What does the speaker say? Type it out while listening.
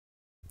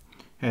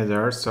Hey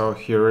there, so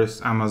here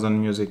is Amazon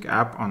Music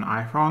app on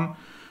iPhone.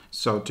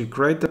 So to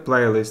create the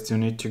playlist, you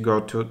need to go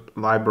to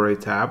Library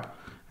tab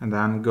and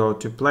then go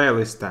to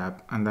Playlist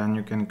tab, and then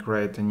you can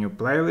create a new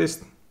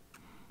playlist.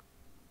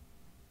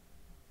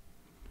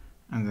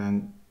 And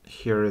then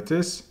here it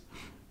is.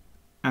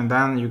 And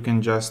then you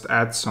can just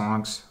add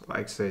songs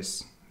like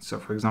this. So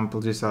for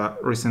example, these are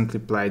recently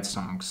played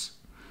songs.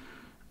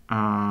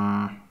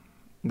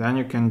 Then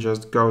you can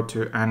just go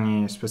to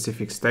any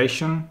specific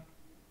station,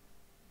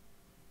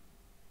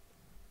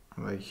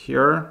 like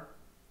here,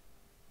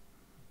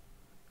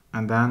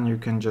 and then you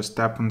can just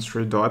tap on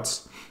three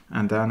dots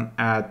and then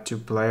add to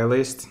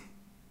playlist,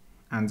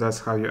 and that's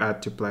how you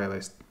add to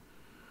playlist.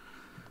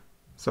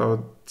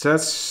 So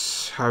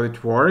that's how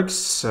it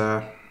works.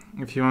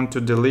 If you want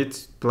to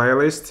delete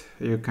playlist,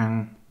 you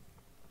can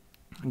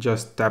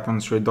just tap on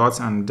three dots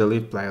and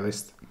delete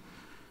playlist.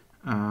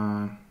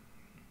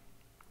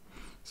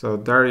 So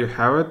there you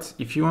have it.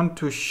 If you want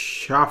to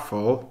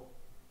shuffle,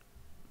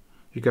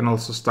 you can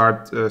also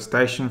start a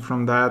station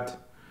from that.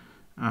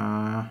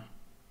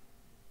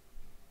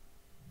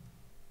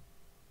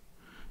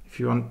 If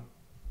you want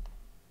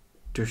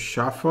to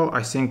shuffle,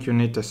 I think you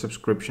need a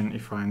subscription,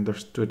 if I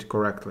understood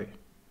correctly.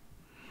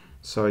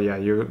 So yeah,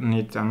 you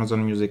need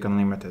Amazon Music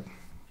Unlimited.